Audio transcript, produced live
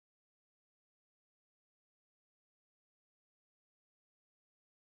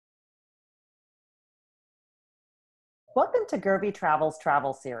Welcome to Gurvy Travel's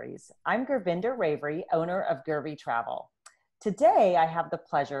Travel Series. I'm Gurvinder Ravery, owner of Gurvy Travel. Today, I have the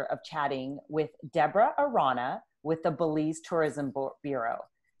pleasure of chatting with Deborah Arana with the Belize Tourism Bureau.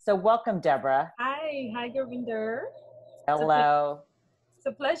 So welcome, Deborah. Hi Gurvinder. Hello. It's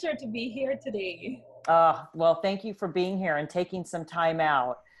a pleasure to be here today. Well, thank you for being here and taking some time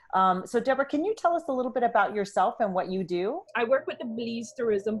out. So Deborah, can you tell us a little bit about yourself and what you do? I work with the Belize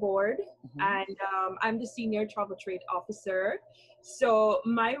Tourism Board, and I'm the Senior Travel Trade Officer. So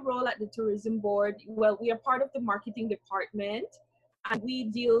my role at the Tourism Board, well, we are part of the marketing department, and we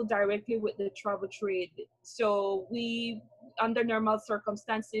deal directly with the travel trade. So we, under normal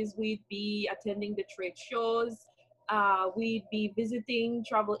circumstances, we'd be attending the trade shows. We'd be visiting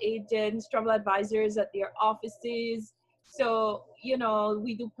travel agents, travel advisors at their offices. So,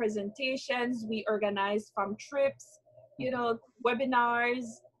 we do presentations, we organize farm trips, webinars,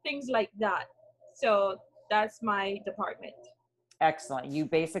 things like that. So that's my department. Excellent. You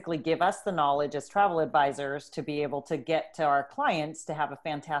basically give us the knowledge as travel advisors to be able to get to our clients to have a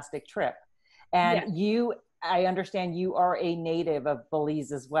fantastic trip. And yes. I understand you are a native of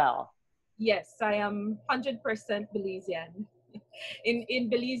Belize as well. Yes, I am 100% Belizean. In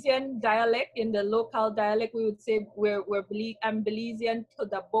Belizean dialect, in the local dialect, we would say I'm Belizean to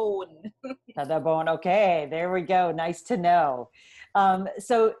the bone. To the bone. Okay, there we go. Nice to know.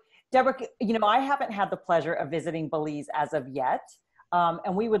 So Deborah, I haven't had the pleasure of visiting Belize as of yet.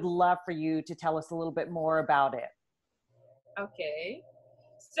 And we would love for you to tell us a little bit more about it. Okay.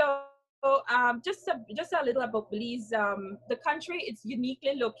 So just a little about Belize. The country is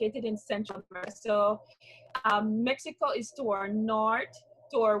uniquely located in Central America. So Mexico is to our north,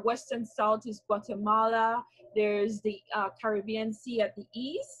 to our west and south is Guatemala. There's the Caribbean Sea at the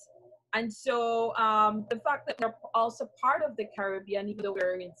east. And so the fact that we're also part of the Caribbean, even though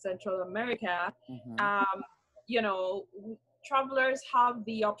we're in Central America, travelers have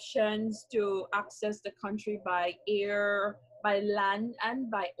the options to access the country by air, by land, and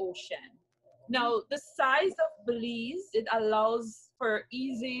by ocean. Now, the size of Belize, it allows for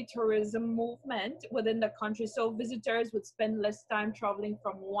easy tourism movement within the country. So visitors would spend less time traveling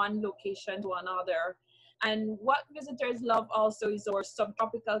from one location to another. And what visitors love also is our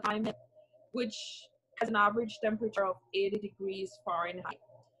subtropical climate, which has an average temperature of 80 degrees Fahrenheit.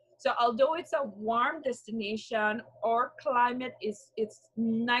 So although it's a warm destination, our climate it's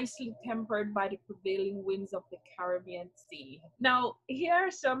nicely tempered by the prevailing winds of the Caribbean Sea. Now, here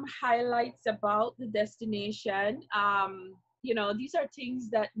are some highlights about the destination. These are things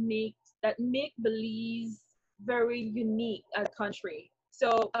that make Belize very unique as a country.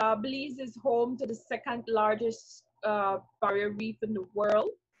 So Belize is home to the second largest barrier reef in the world,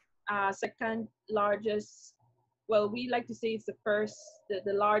 second largest. Well, we like to say it's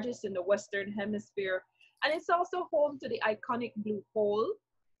the largest in the Western Hemisphere. And it's also home to the iconic Blue Hole.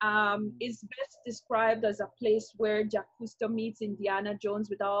 It's best described as a place where Jack Cousteau meets Indiana Jones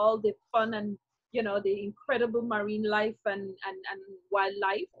with all the fun and, the incredible marine life and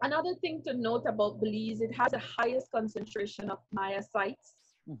wildlife. Another thing to note about Belize, it has the highest concentration of Maya sites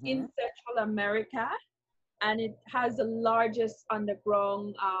in Central America. And it has the largest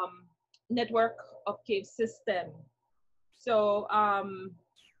underground network of cave system. So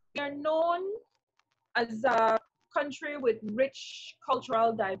we are known as a country with rich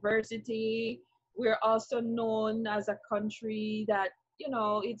cultural diversity. We're also known as a country that,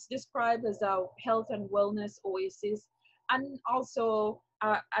 it's described as a health and wellness oasis, and also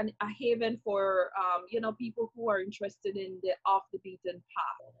a haven for, people who are interested in the off the beaten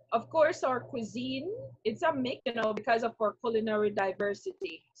path. Of course, our cuisine, it's a mix, because of our culinary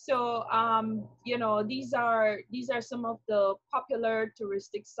diversity. So, these are some of the popular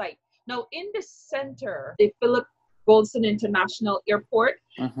touristic sites. Now, in the center, the Philip Goldson International Airport,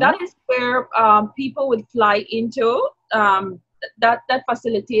 that is where people would fly into. That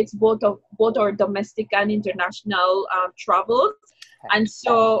facilitates both our domestic and international travels. And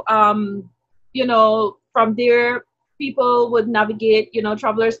so, from there, people would navigate,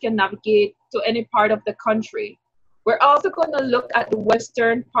 travelers can navigate to any part of the country. We're also going to look at the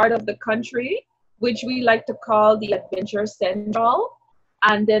western part of the country, which we like to call the Adventure Central.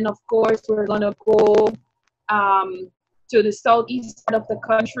 And then, of course, we're going to go to the southeast part of the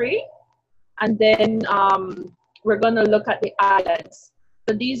country. And then we're going to look at the islands.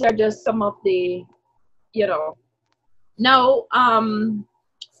 So these are just some of the, Now,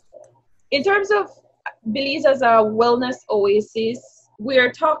 in terms of Belize as a wellness oasis,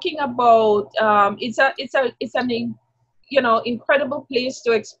 we're talking about it's an incredible place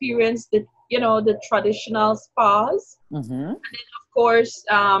to experience the traditional spas, and then of course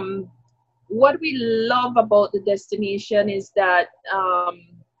what we love about the destination is that,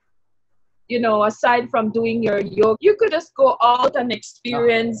 you know, aside from doing your yoga, you could just go out and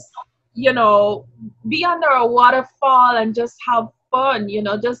experience, you know, be under a waterfall and just have fun, you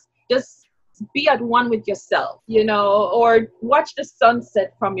know, just be at one with yourself, you know, or watch the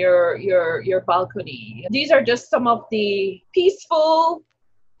sunset from your balcony. These are just some of the peaceful,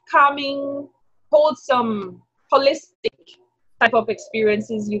 calming, wholesome, holistic type of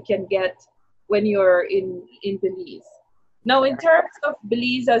experiences you can get when you're in Belize. Now, in terms of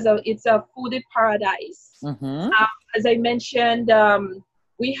Belize, it's a foodie paradise. As I mentioned,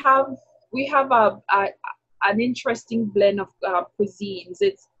 we have an interesting blend of cuisines.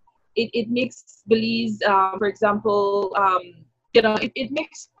 It makes Belize, for example, you know, it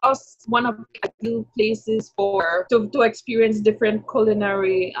makes us one of the ideal places to experience different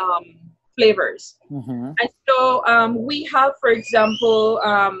culinary flavors. And so we have, for example,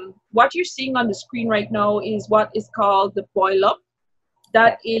 what you're seeing on the screen right now is what is called the boil up.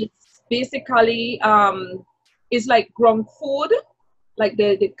 That is basically is like ground food, like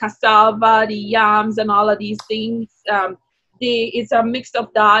the cassava, the yams, and all of these things. It's a mix of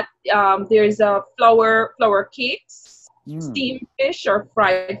that. There's a flour cakes, steamed fish or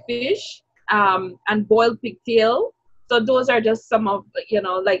fried fish, and boiled pigtail. So those are just some of, you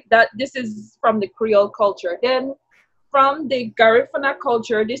know, like that. This is from the Creole culture. Then from the Garifuna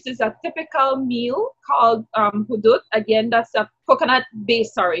culture, this is a typical meal called hudut. Again, that's a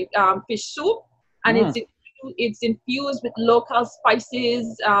coconut-based, fish soup, and it's infused with local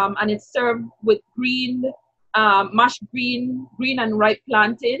spices, and it's served with mashed green and ripe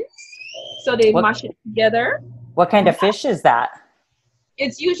plantains. So they mash it together. What kind of fish is that?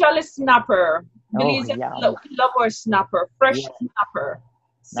 It's usually snapper. Belizeans love our snapper, fresh snapper.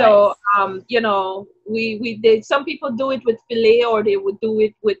 So, you know, some people do it with fillet, or they would do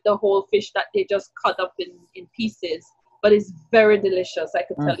it with the whole fish that they just cut up in pieces. But it's very delicious, I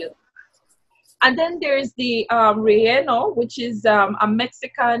could tell you. And then there's the relleno, which is a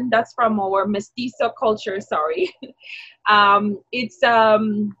Mexican, that's from our mestizo culture, It's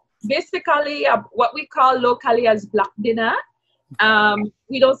basically what we call locally as black dinner.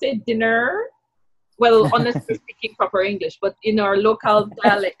 We don't say dinner, well, unless we're speaking proper English, but in our local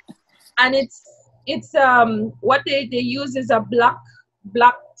dialect. And it's what they use is a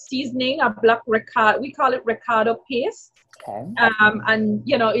black seasoning, a black recado, we call it recado paste. And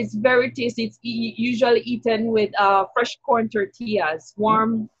you know, it's very tasty. It's usually eaten with fresh corn tortillas,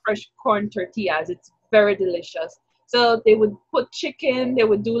 warm fresh corn tortillas. It's very delicious. So they would put chicken, they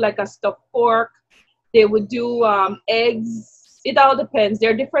would do like a stuffed pork, they would do eggs. It all depends. There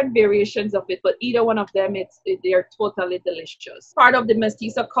are different variations of it, but either one of them, they're totally delicious. Part of the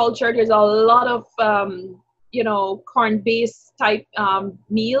mestizo culture, there's a lot of you know, corn-based type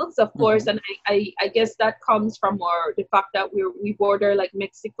meals, of course, and I guess that comes from the fact that we border like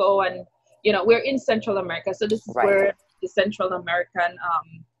Mexico, and you know, we're in Central America, so this is where the Central American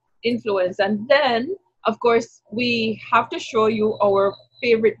influence. And then, of course, we have to show you our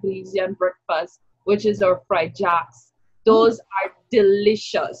favorite Belizean breakfast, which is our fried jacks. Those are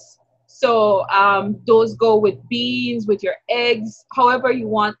delicious. So those go with beans, with your eggs, however you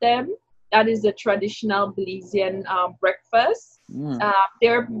want them. That is the traditional Belizean breakfast.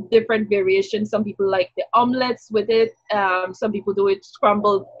 There are different variations. Some people like the omelets with it. Some people do it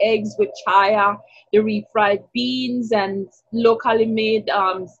scrambled eggs with chaya, the refried beans, and locally made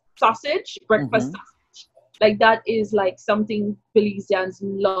sausage, breakfast sausage. Like that is like something Belizeans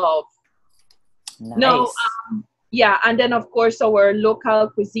love. Nice. No, yeah, and then of course our local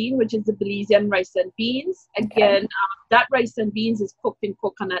cuisine, which is the Belizean rice and beans. Again, that rice and beans is cooked in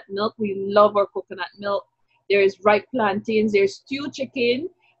coconut milk. We love our coconut milk. There's ripe plantains, there's stewed chicken,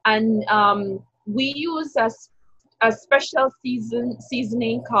 and we use a special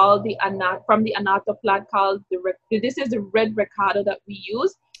seasoning called from the Anato plant called this is the red recado that we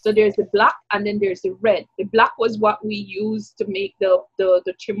use. So there's the black and then there's the red. The black was what we used to make the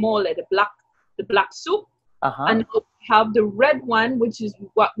chimole, the black soup. And we have the red one, which is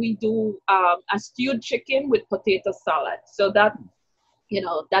what we do a stewed chicken with potato salad. So that, you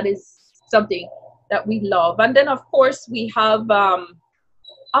know, that is something that we love. And then of course we have a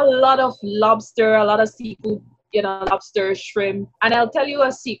lot of lobster, a lot of seafood, you know, lobster, shrimp. And I'll tell you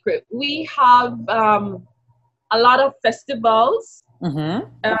a secret. We have a lot of festivals,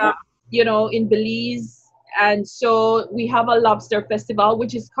 you know, in Belize. And so we have a lobster festival,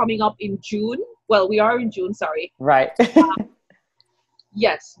 which is coming up in June. Well, we are in June, sorry. Right.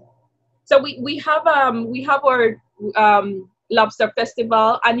 Yes. So we have our lobster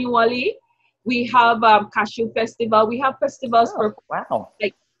festival annually. We have cashew festival. We have festivals for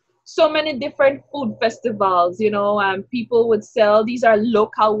like so many different food festivals, you know, people would sell, these are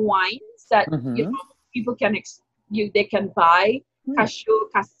local wines that, you Mm-hmm. know, people can, they can buy, Hmm. cashew,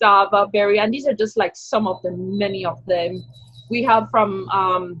 cassava, berry, and these are just like some of the many of them. We have from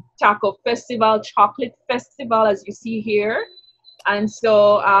Taco Festival, Chocolate Festival, as you see here. And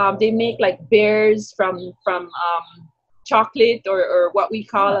so they make like bears from chocolate, or what we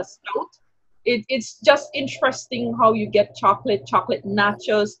call Huh. a stout. It's just interesting how you get chocolate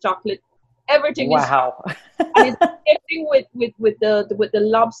nachos, chocolate, everything is, Wow. and it's everything with the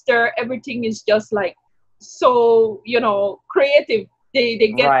lobster. Everything is just like so, you know, creative. They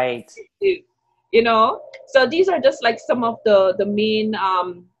get Right. creative, you know. So these are just like some of the main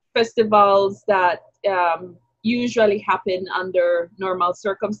festivals that usually happen under normal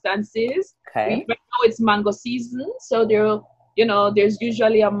circumstances. We Okay. right now it's mango season, so there, you know, there's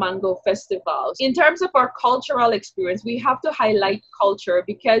usually a mango festival. In terms of our cultural experience, we have to highlight culture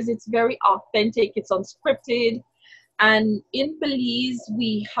because it's very authentic, it's unscripted. And in Belize,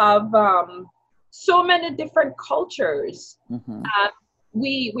 we have so many different cultures. Mm-hmm. Uh,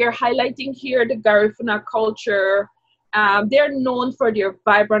 we're highlighting here the Garifuna culture. They're known for their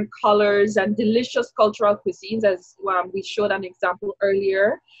vibrant colors and delicious cultural cuisines, as we showed an example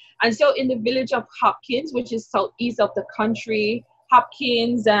earlier. And so, in the village of Hopkins, which is southeast of the country,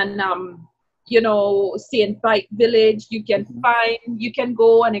 Hopkins and you know, Saint Pite Village, Mm-hmm. you can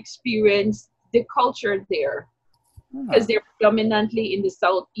go and experience the culture there because Huh. they're predominantly in the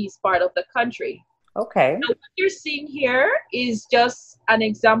southeast part of the country. Okay. Now, what you're seeing here is just an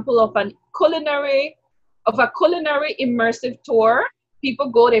example of a culinary immersive tour. People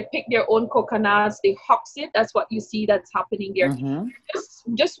go, they pick their own coconuts, they husk it. That's what you see that's happening there. Mm-hmm.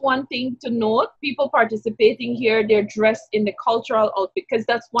 Just one thing to note: people participating here, they're dressed in the cultural outfit because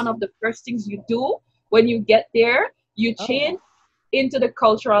that's one of the first things you do when you get there. You change Oh, into the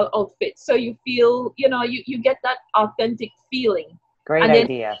cultural outfit, so you feel, you know, you get that authentic feeling. great And then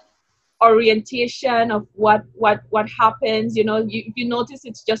idea. orientation of what happens, you know, you notice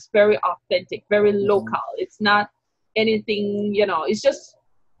it's just very authentic, very Mm-hmm. local. It's not anything, you know, it's just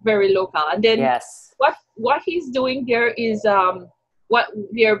very local. And then Yes. what he's doing there is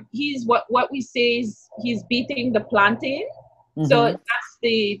what we say is he's beating the plantain. So Mm-hmm. that's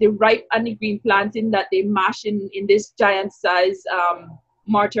the ripe and the green plantain that they mash in this giant size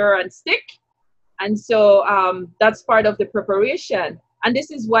mortar and stick. And so that's part of the preparation. And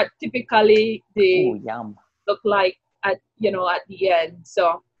this is what typically Oh, they yum. look like at, you know, at the end.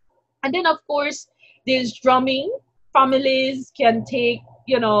 So, and then of course there's drumming. Families can take,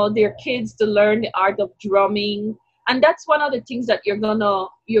 you know, their kids to learn the art of drumming, and that's one of the things that you're gonna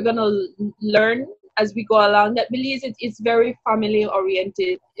learn as we go along. That Belize, it's very family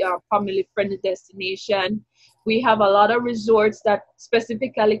oriented, family friendly destination. We have a lot of resorts that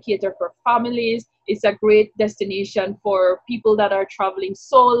specifically cater for families. It's a great destination for people that are traveling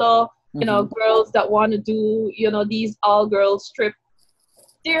solo, you know, Mm-hmm. girls that want to do, you know, these all girls trip.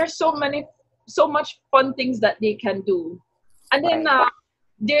 There are so much fun things that they can do. And then Right.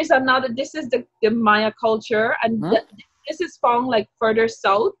 there's another, this is the Maya culture, and Hmm? this is found like further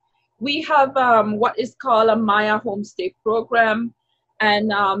south. We have what is called a Maya homestay program.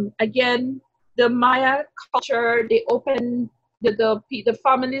 And again, the Maya culture, they open the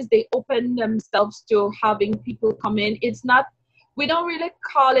families, they open themselves to having people come in. It's not, we don't really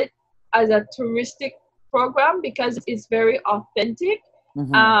call it as a touristic program because it's very authentic.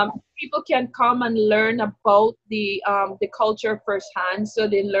 Mm-hmm. People can come and learn about the culture firsthand. So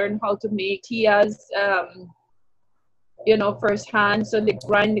they learn how to make tias, you know, firsthand. So they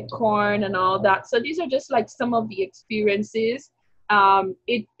grind the corn and all that. So these are just like some of the experiences.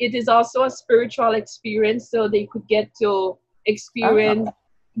 It is also a spiritual experience. So they could get to experience, Oh,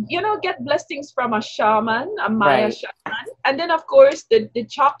 you know, get blessings from a shaman, a Maya right. shaman. And then, of course, the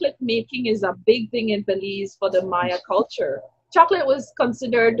chocolate making is a big thing in Belize for the Maya culture. Chocolate was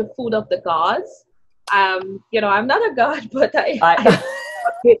considered the food of the gods. You know, I'm not a god, but I love I,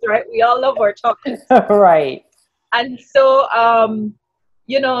 chocolate, right? We all love our chocolates. right. And so,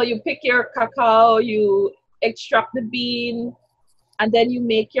 you know, you pick your cacao, you extract the bean, and then you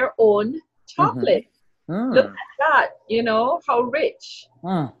make your own Mm-hmm. chocolate. Look Mm. at that, you know, how rich.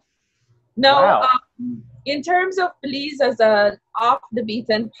 Mm. Now, Wow. in terms of Belize as an off the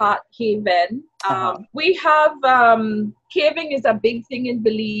beaten path haven, Uh-huh. we have caving is a big thing in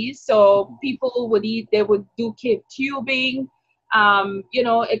Belize. So people would they would do cave tubing, you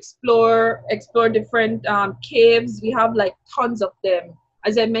know, explore different caves. We have like tons of them.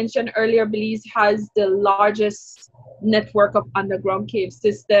 As I mentioned earlier, Belize has the largest network of underground cave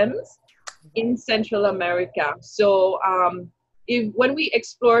systems in Central America. So if when we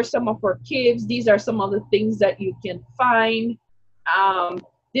explore some of our caves, these are some of the things that you can find. Um,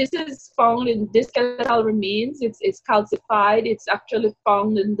 this is found in this skeletal remains. It's calcified. It's actually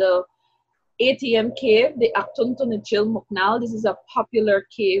found in the ATM cave, the Xunantunich. This is a popular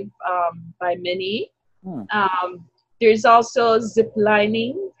cave by many. Hmm. There's also zip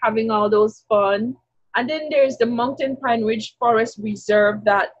lining, having all those fun. And then there's the Mountain Pine Ridge Forest Reserve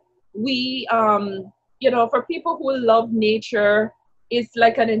that we, for people who love nature, it's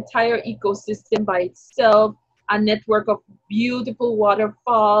like an entire ecosystem by itself, a network of beautiful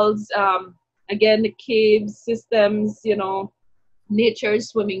waterfalls, again, the caves, systems, nature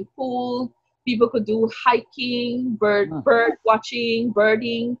swimming pool. People could do hiking, bird watching,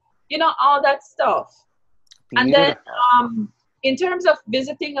 birding, all that stuff. Beautiful. And then in terms of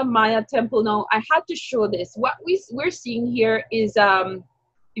visiting a Maya temple now, I had to show this. What we're seeing here is,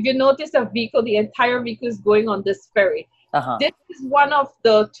 if you notice a vehicle, the entire vehicle is going on this ferry. This is one of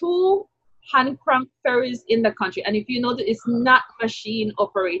the 2 hand crank ferries in the country. And if you notice, it's not machine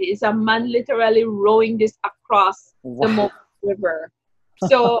operated. It's a man literally rowing this across the Moat River.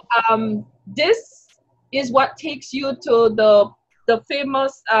 So this is what takes you to the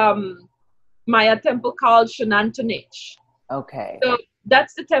famous Maya temple called Xunantunich. Okay. So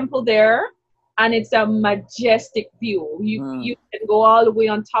that's the temple there, and it's a majestic view. You can go all the way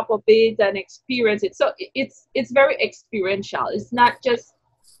on top of it and experience it. So it's very experiential. It's not just,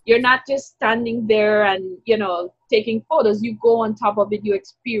 you're not just standing there and taking photos. You go on top of it, you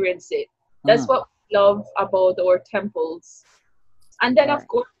experience it. That's what we love about our temples. And then of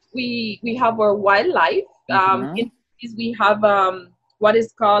course we have our wildlife. We have what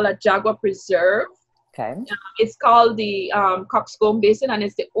is called a jaguar preserve. Okay. It's called the Coxcomb Basin, and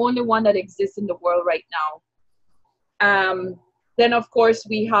it's the only one that exists in the world right now. Then of course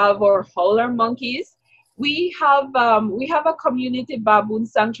we have our howler monkeys. We have a community baboon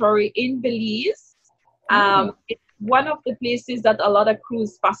sanctuary in Belize. It's one of the places that a lot of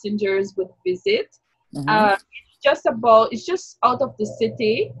cruise passengers would visit. It's just out of the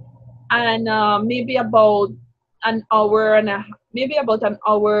city, and maybe about an hour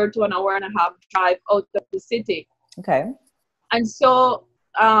to an hour and a half drive out of the city. Okay. And so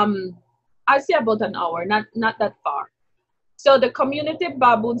I say about an hour, not that far. So the community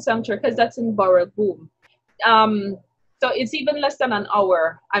baboon sanctuary, because that's in Baragoom. So it's even less than an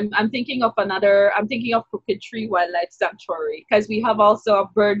hour. I'm thinking of Crooked Tree Wildlife Sanctuary, because we have also a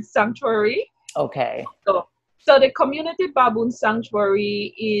bird sanctuary. Okay. So the community baboon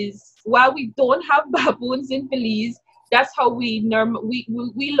sanctuary is, while we don't have baboons in Belize, that's how we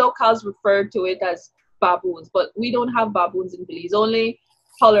locals refer to it as baboons, but we don't have baboons in Belize. Only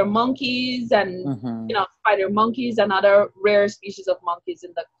howler monkeys and spider monkeys and other rare species of monkeys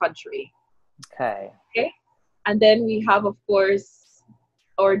in the country. Okay. And then we have, of course,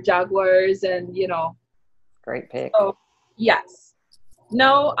 our jaguars and Great pick. So, yes.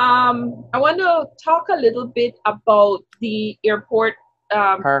 Now, I want to talk a little bit about the airport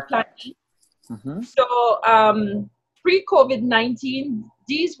planning. So, pre-COVID-19,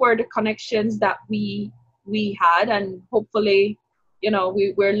 these were the connections that we had, and hopefully,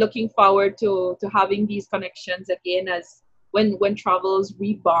 we're looking forward to having these connections again as when travels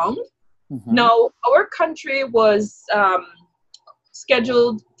rebound. Now, our country was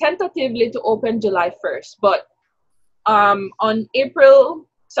scheduled tentatively to open July 1st, but on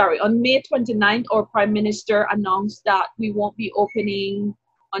May 29th, our Prime Minister announced that we won't be opening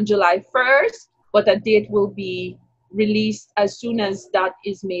on July 1st, but a date will be released as soon as that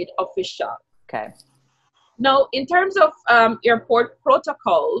is made official. Okay. Now, in terms of airport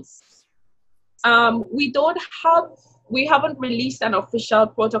protocols, we haven't released an official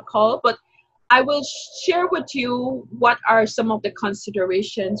protocol, but I will share with you what are some of the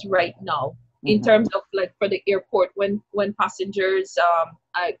considerations right now in terms of for the airport when passengers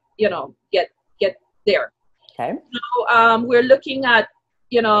get there. Okay. So we're looking at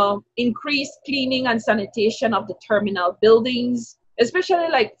increased cleaning and sanitation of the terminal buildings,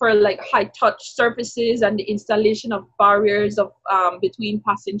 especially for high touch surfaces and the installation of barriers between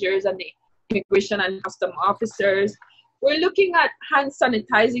passengers and the immigration and custom officers. We're looking at hand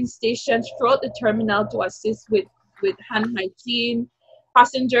sanitizing stations throughout the terminal to assist with hand hygiene.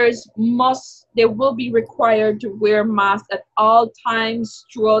 Passengers will be required to wear masks at all times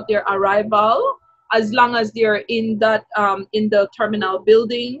throughout their arrival, as long as they're in the terminal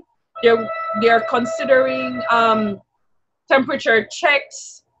building. They're considering temperature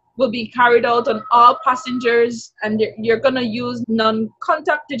checks will be carried out on all passengers, and you're gonna use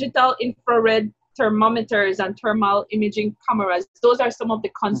non-contact digital infrared thermometers and thermal imaging cameras. Those are some of the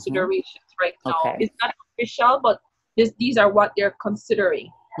considerations right now. Okay. It's not official, but these are what they're considering.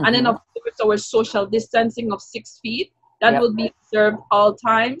 And then, of course, our social distancing of 6 feet, that will be observed all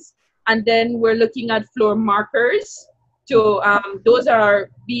times. And then we're looking at floor markers. Those are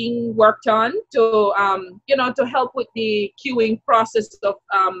being worked on to to help with the queuing process of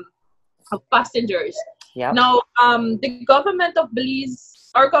passengers. Yep. Now, the government of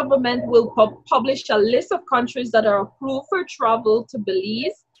Belize, our government will publish a list of countries that are approved for travel to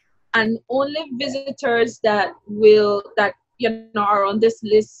Belize, and only visitors that are on this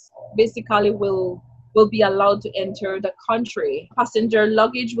list basically will be allowed to enter the country. Passenger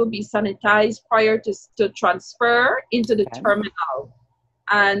luggage will be sanitized prior to transfer into the terminal.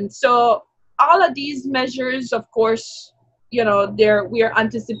 And so all of these measures, of course, we are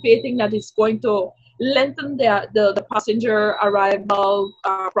anticipating that it's going to lengthen the passenger arrival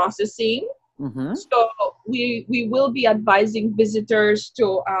processing. So we will be advising visitors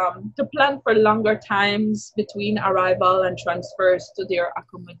to plan for longer times between arrival and transfers to their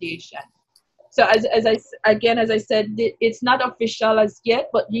accommodation. So as I said, it's not official as yet,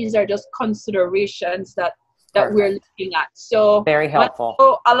 but these are just considerations that we're looking at. So very helpful.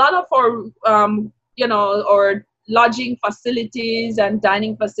 So a lot of our our lodging facilities and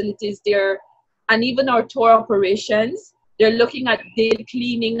dining facilities there, and even our tour operations, they're looking at daily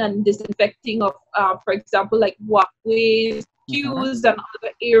cleaning and disinfecting of, for example, like walkways, queues, and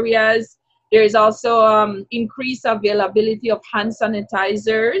other areas. There's also increased availability of hand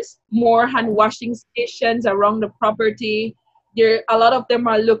sanitizers, more hand washing stations around the property. A lot of them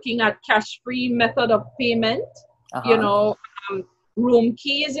are looking at cash-free method of payment. Room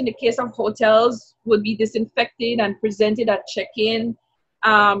keys in the case of hotels would be disinfected and presented at check-in.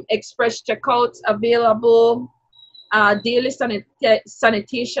 Express checkouts available. Daily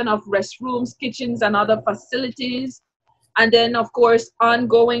sanitation of restrooms, kitchens, and other facilities. And then, of course,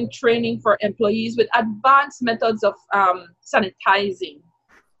 ongoing training for employees with advanced methods of sanitizing.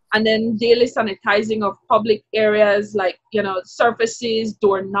 And then daily sanitizing of public areas like, surfaces,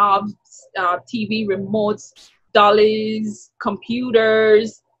 doorknobs, TV remotes, dollies,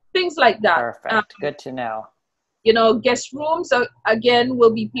 computers, things like that. Perfect. Good to know. Guest rooms, again,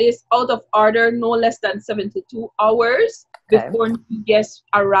 will be placed out of order no less than 72 hours before new guests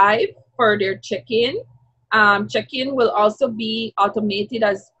arrive for their check-in. Check-in will also be automated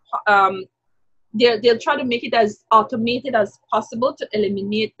as they'll try to make it as automated as possible to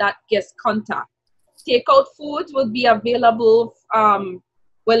eliminate that guest contact. Takeout foods will be available from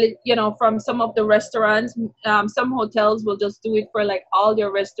some of the restaurants. Some hotels will just do it for like all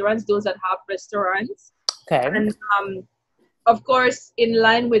their restaurants, those that have restaurants. Okay. And of course, in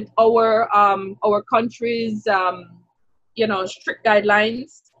line with our country's strict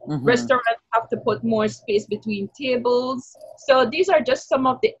guidelines, restaurants have to put more space between tables. So these are just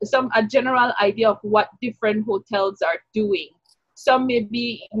a general idea of what different hotels are doing. Some may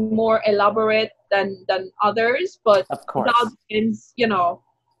be more elaborate than others, but of course,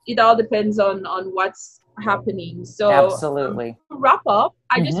 it all depends on what's happening. So absolutely. To wrap up,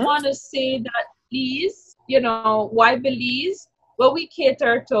 I just want to say that Belize, why Belize? Well, we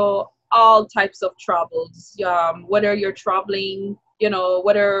cater to all types of travels. Whether you're traveling,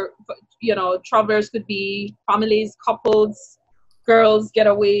 travelers could be families, couples, girls,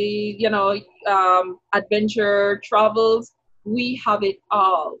 getaway, adventure travels. We have it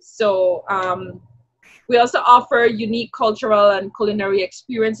all. So we also offer unique cultural and culinary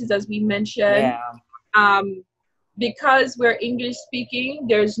experiences, as we mentioned. Yeah. Because we're English speaking,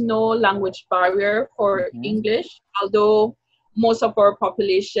 there's no language barrier for English, although most of our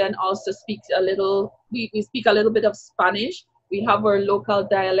population also speaks we speak a little bit of Spanish. We have our local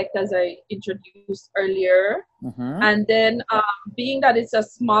dialect, as I introduced earlier. And then being that it's a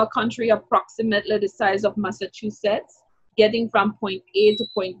small country, approximately the size of Massachusetts, getting from point A to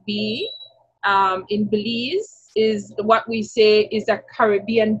point B in Belize is what we say is a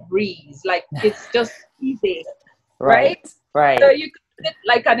Caribbean breeze. Like, it's just easy. Right. So you could do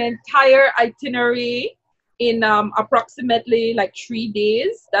like an entire itinerary in approximately like 3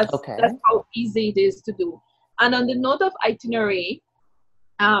 days. That's how easy it is to do. And on the note of itinerary,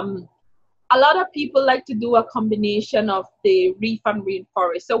 a lot of people like to do a combination of the reef and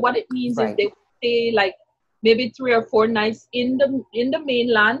rainforest. So what it means is they stay like maybe 3 or 4 nights in the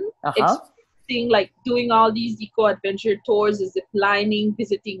mainland, experiencing, like doing all these eco adventure tours, zip lining,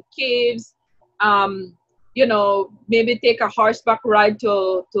 visiting caves. Maybe take a horseback ride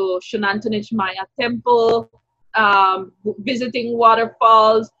to Xunantunich Maya Temple, visiting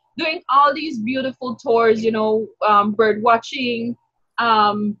waterfalls, doing all these beautiful tours, bird watching,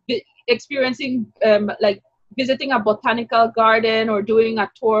 experiencing like visiting a botanical garden or doing a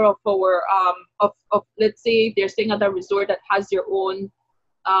tour of our of let's say they're staying at a resort that has their own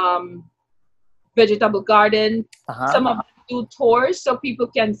vegetable garden. Some of them do tours so people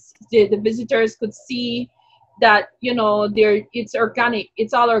can the visitors could see that, you know, it's organic,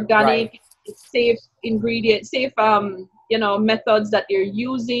 it's all organic, right. it's safe ingredient, safe you know, methods that they're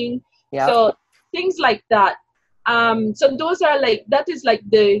using. Yep. So things like that. So those are like, that is like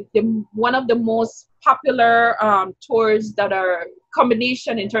the one of the most popular tours that are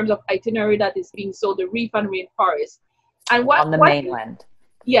combination in terms of itinerary that is being sold, the reef and rainforest. And on the mainland.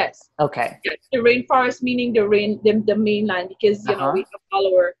 Yes. Okay. Yes, the rainforest meaning the mainland, because you know we have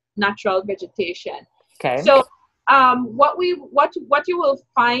all our natural vegetation. Okay. So what you will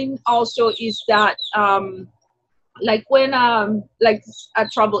find also is that like when like a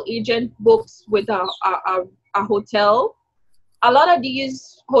travel agent books with a hotel, a lot of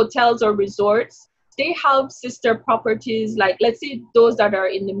these hotels or resorts, they have sister properties. Like let's say those that are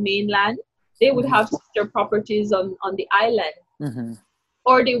in the mainland, they would have sister properties on the island.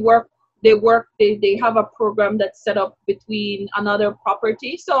 Or they have a program that's set up between another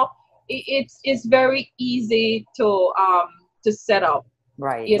property. So it's very easy to set up,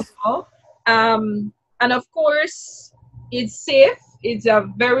 right. you know. And of course it's safe, it's a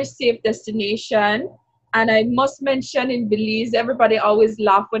very safe destination. And I must mention, in Belize, everybody always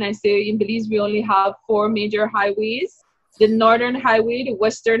laugh when I say in Belize we only have 4 major highways: the Northern Highway, the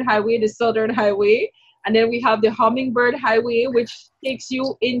Western Highway, the Southern Highway. And then we have the Hummingbird Highway, which takes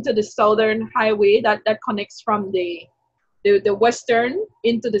you into the Southern Highway that connects from the Western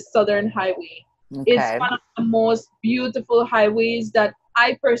into the Southern Highway. Okay. It's one of the most beautiful highways that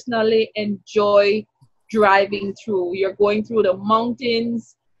I personally enjoy driving through. You're going through the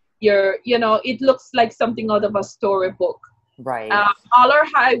mountains. You know, it looks like something out of a storybook. Right. All our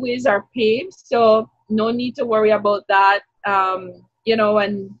highways are paved, so no need to worry about that. You know,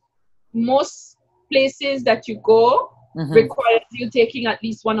 and most places that you go requires you taking at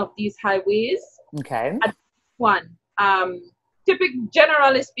least one of these highways. Okay. At one.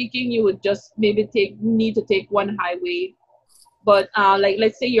 Generally speaking, you would just maybe need to take one highway. But like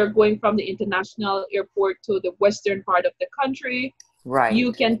let's say you're going from the international airport to the western part of the country, right,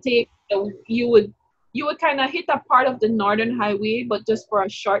 you can take you would kind of hit a part of the northern highway, but just for a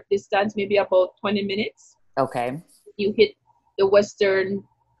short distance, maybe about 20 minutes. Okay. You hit the western.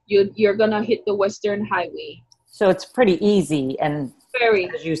 You're gonna hit the Western Highway. So it's pretty easy and, very,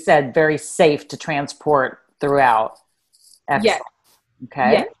 as you said, very safe to transport throughout. Excellent. Yes.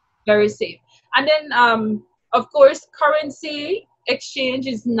 Okay. Yes, very safe. And then, of course, currency exchange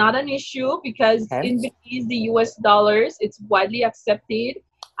is not an issue because in Belize, the US dollars, it's widely accepted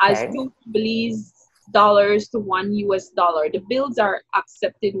as 2 Belize dollars to 1 US dollar. The bills are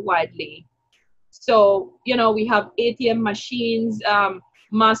accepted widely. So, you know, we have ATM machines,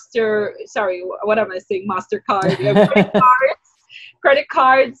 what am I saying? MasterCard. Credit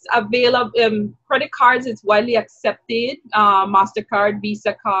cards available. Credit cards, it's widely accepted. MasterCard,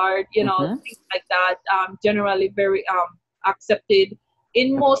 Visa card, you know, things like that. Generally very accepted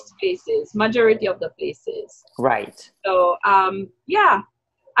in most places, majority of the places. Right. So yeah,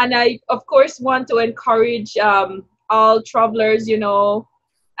 and I of course want to encourage all travelers. You know,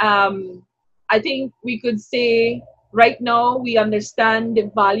 I think we could say, right now, we understand the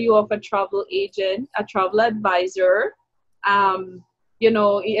value of a travel agent, a travel advisor. You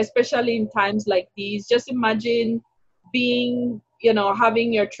know, especially in times like these, just imagine being, you know,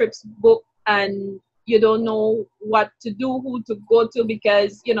 having your trips booked and you don't know what to do, who to go to,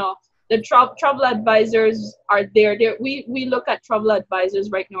 because, you know, the travel advisors are there. We look at travel advisors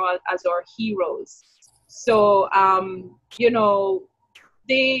right now as our heroes. So, you know,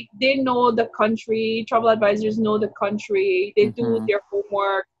 they know the country. Travel advisors know the country. They do their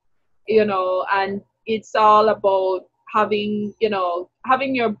homework, you know, and it's all about having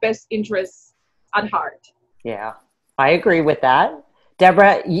your best interests at heart. Yeah, I agree with that.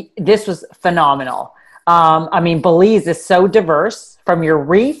 Deborah, this was phenomenal. I mean, Belize is so diverse, from your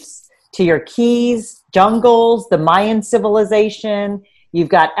reefs to your keys, jungles, the Mayan civilization. You've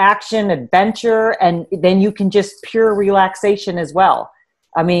got action, adventure, and then you can just pure relaxation as well.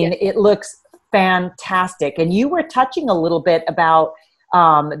 I mean, It looks fantastic. And you were touching a little bit about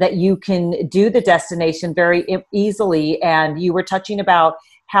that you can do the destination very easily. And you were touching about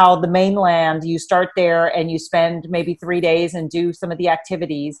how the mainland, you start there and you spend maybe 3 days and do some of the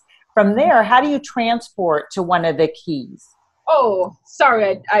activities. From there, how do you transport to one of the keys? Oh,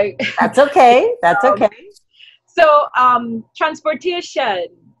 sorry. That's okay. That's okay. So transportation,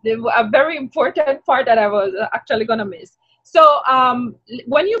 a very important part that I was actually going to miss. So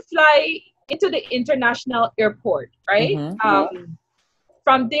when you fly into the international airport, right?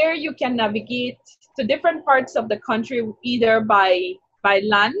 From there, you can navigate to different parts of the country, either by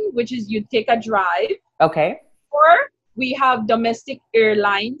land, which is you take a drive. Okay. Or we have domestic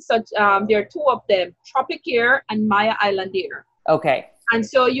airlines, such there are two of them, Tropic Air and Maya Island Air. Okay. And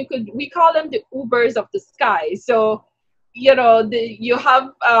so we call them the Ubers of the sky. So, you know, you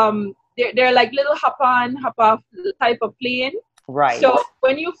have, they're like little hop on, hop off type of plane. Right. So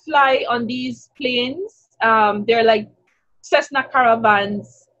when you fly on these planes, they're like Cessna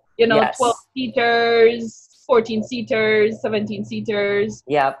caravans, you know, Yes. 12 seaters, 14 seaters, 17 seaters.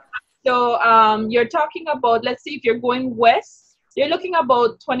 Yep. So you're talking about, let's say if you're going west, you're looking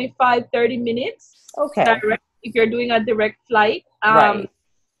about 25, 30 minutes. Okay. Direct, if you're doing a direct flight. Right.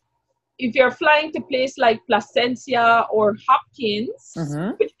 If you're flying to place like Placencia or Hopkins,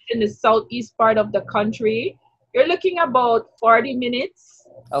 which is in the southeast part of the country, you're looking about 40 minutes.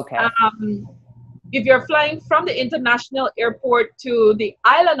 Okay. If you're flying from the international airport to the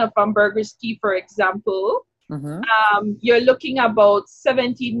island of Hamburger's Key, for example, you're looking about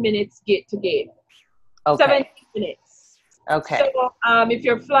 17 minutes gate to gate. Okay. 17 minutes. Okay. So if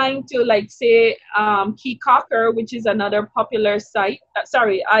you're flying to, like, say, Key Cocker, which is another popular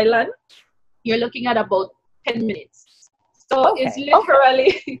island, you're looking at about 10 minutes. So it's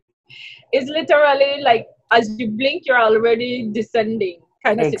literally, it's literally like as you blink, you're already descending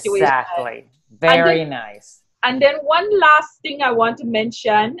kind of situation. Exactly. Very nice. And then one last thing I want to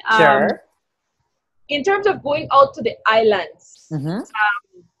mention. Sure. In terms of going out to the islands,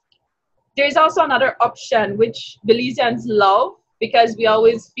 there's also another option which Belizeans love, because we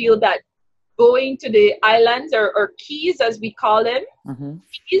always feel that going to the islands or keys, as we call them,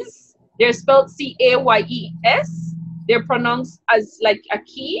 keys, they're spelled C-A-Y-E-S. They're pronounced as like a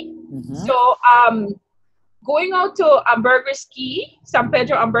key. So going out to Hamburger's Key, San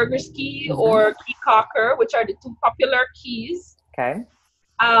Pedro Hamburger's Key, or Key Cocker, which are the two popular keys. Okay.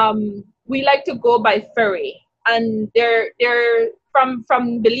 We like to go by ferry, and they're from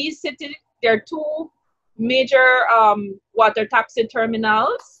Belize City. There are two major water taxi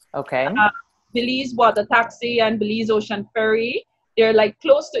terminals. Okay. Belize Water Taxi and Belize Ocean Ferry. They're like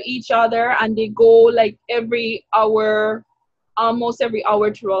close to each other, and they go like almost every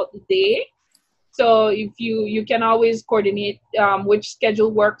hour throughout the day. So if you can always coordinate which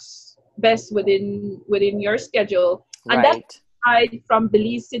schedule works best within your schedule. And that ride from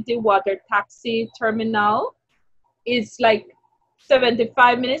Belize City Water Taxi Terminal is like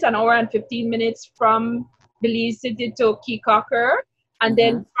 75 minutes, an hour and 15 minutes from Belize City to Key Cocker. And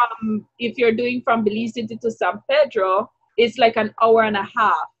then if you're doing from Belize City to San Pedro, it's like an hour and a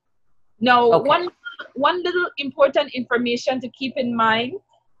half. Now, one little important information to keep in mind: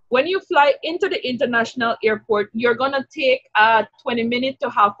 when you fly into the international airport, you're gonna take a 20-minute to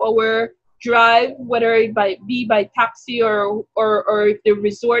half-hour drive, whether it be by taxi or if the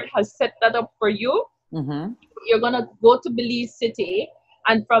resort has set that up for you. You're gonna go to Belize City,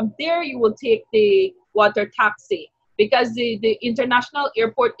 and from there you will take the water taxi, because the international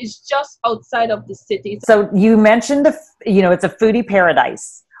airport is just outside of the city. So you mentioned it's a foodie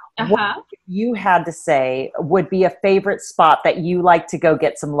paradise. What you had to say would be a favorite spot that you like to go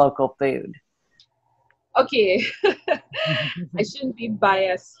get some local food? Okay, I shouldn't be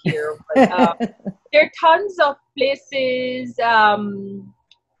biased here, but there are tons of places.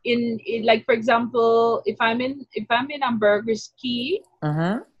 In like, for example, if I'm in Hamburger's Key,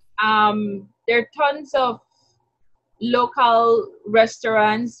 there are tons of local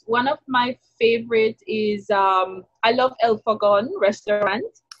restaurants. One of my favorite is I love El Fogon restaurant.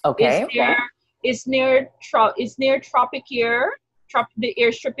 Okay. It's near Tropic Air, the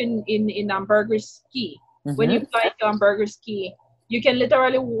airstrip in Hamburger's Key. When you fly to Hamburger's Key, you can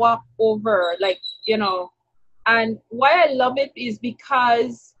literally walk over, like, and why I love it is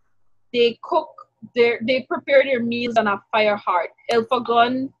because they prepare their meals on a fire heart. El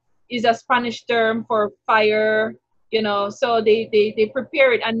Fogon is a Spanish term for fire, so they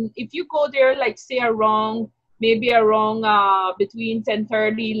prepare it. And if you go there, like, say maybe around between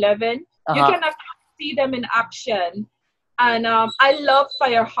 10:30, 11, you can actually see them in action. And I love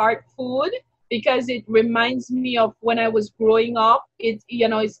fire heart food because it reminds me of when I was growing up.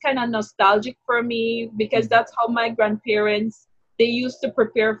 It's kind of nostalgic for me, because that's how my grandparents, they used to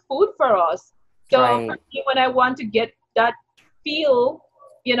prepare food for us. So for me, when I want to get that feel,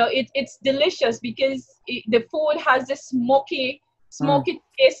 it's delicious, because the food has this smoky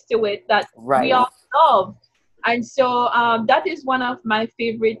taste to it that we all love. And so that is one of my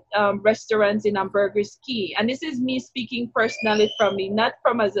favorite restaurants in Ambergris Key. And this is me speaking personally from me, not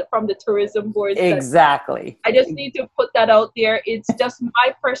from the tourism boards. Exactly. I just need to put that out there. It's just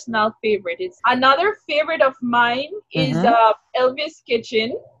my personal favorite. It's another favorite of mine is Elvis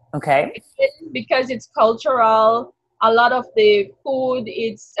Kitchen. Okay. Because it's cultural. A lot of the food,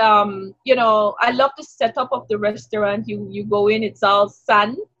 it's I love the setup of the restaurant. You go in, it's all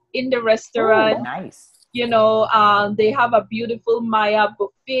sun in the restaurant. Ooh, nice. They have a beautiful Maya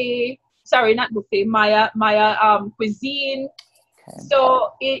buffet. Sorry, not buffet, Maya cuisine. Okay.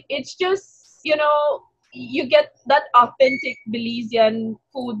 So it's just, you get that authentic Belizean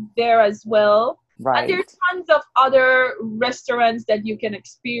food there as well. Right. And there are tons of other restaurants that you can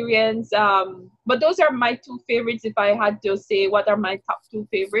experience. But those are my two favorites. If I had to say what are my top two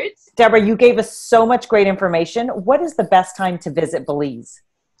favorites. Deborah, you gave us so much great information. What is the best time to visit Belize?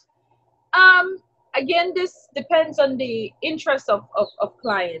 Again, this depends on the interest of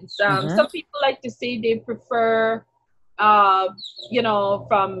clients. Some people like to say they prefer,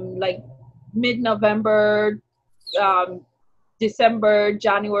 from like mid-November, December,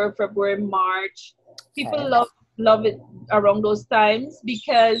 January, February, March. People love it around those times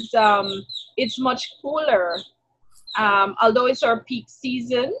because it's much cooler. Although it's our peak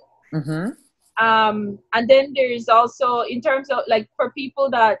season. And then there is also, in terms of like for people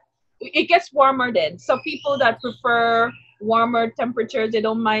that it gets warmer then. So people that prefer warmer temperatures, they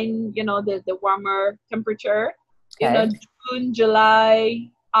don't mind, the warmer temperature. Okay. June, July,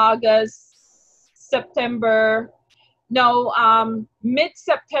 August, September. No,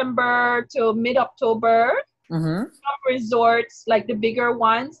 mid-September to mid-October. Some resorts, like the bigger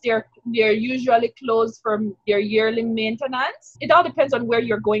ones, they're usually closed for their yearly maintenance. It all depends on where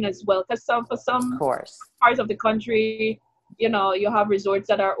you're going as well. Because for some parts of the country, you have resorts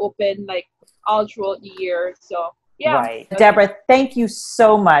that are open like all throughout the year. So yeah. Right. Deborah, thank you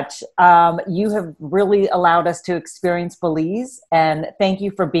so much. You have really allowed us to experience Belize, and thank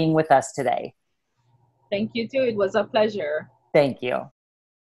you for being with us today. Thank you too. It was a pleasure. Thank you.